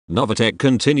Novitec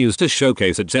continues to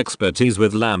showcase its expertise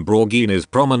with Lamborghini's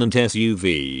prominent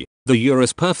SUV, the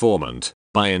Urus Performante,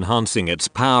 by enhancing its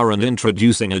power and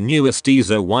introducing a new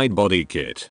Estizo widebody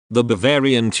kit. The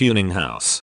Bavarian tuning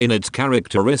house, in its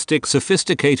characteristic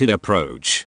sophisticated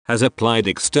approach, has applied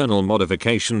external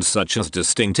modifications such as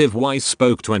distinctive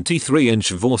Y-spoke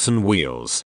 23-inch Vorsen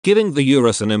wheels, giving the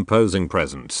Urus an imposing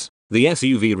presence. The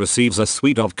SUV receives a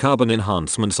suite of carbon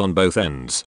enhancements on both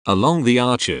ends, along the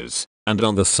arches, and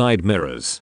on the side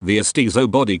mirrors. The Estizo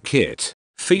body kit,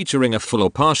 featuring a full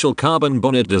or partial carbon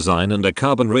bonnet design and a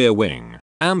carbon rear wing,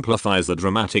 amplifies the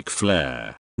dramatic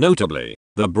flair. Notably,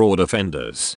 the broader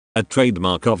fenders, a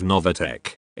trademark of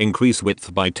Novitec, increase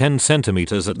width by 10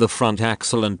 cm at the front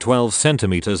axle and 12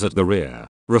 cm at the rear,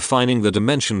 refining the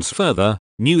dimensions further.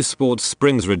 New sports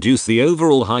springs reduce the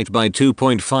overall height by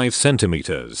 2.5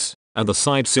 cm, and the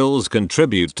side sills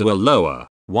contribute to a lower,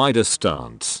 wider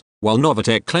stance. While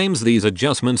Novitec claims these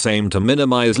adjustments aim to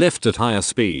minimize lift at higher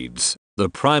speeds, the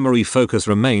primary focus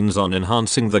remains on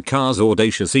enhancing the car's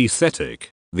audacious aesthetic.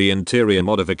 The interior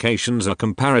modifications are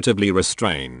comparatively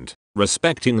restrained,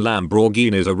 respecting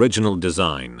Lamborghini's original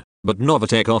design, but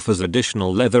Novitec offers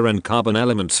additional leather and carbon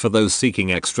elements for those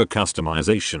seeking extra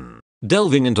customization.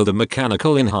 Delving into the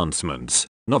mechanical enhancements,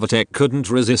 Novitec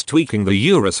couldn't resist tweaking the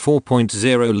Urus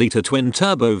 4.0-liter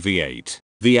twin-turbo V8.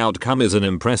 The outcome is an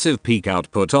impressive peak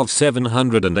output of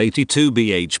 782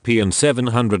 bhp and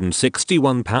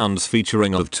 761 pounds-feet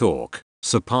of torque,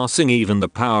 surpassing even the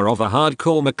power of a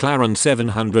hardcore McLaren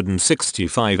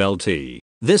 765 LT.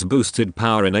 This boosted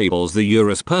power enables the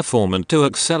Urus Performante to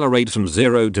accelerate from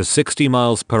 0 to 60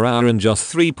 miles per hour in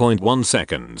just 3.1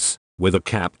 seconds, with a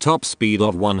capped top speed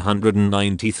of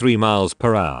 193 miles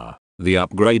per hour. The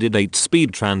upgraded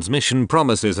 8-speed transmission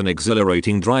promises an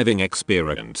exhilarating driving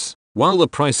experience. While the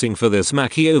pricing for this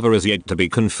makeover is yet to be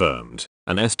confirmed,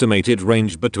 an estimated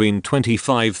range between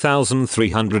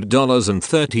 $25,300 and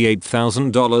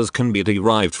 $38,000 can be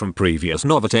derived from previous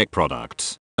Novitec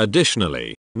products.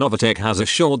 Additionally, Novitec has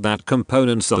assured that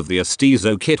components of the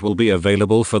Estizo kit will be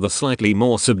available for the slightly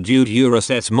more subdued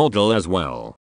Urus S model as well.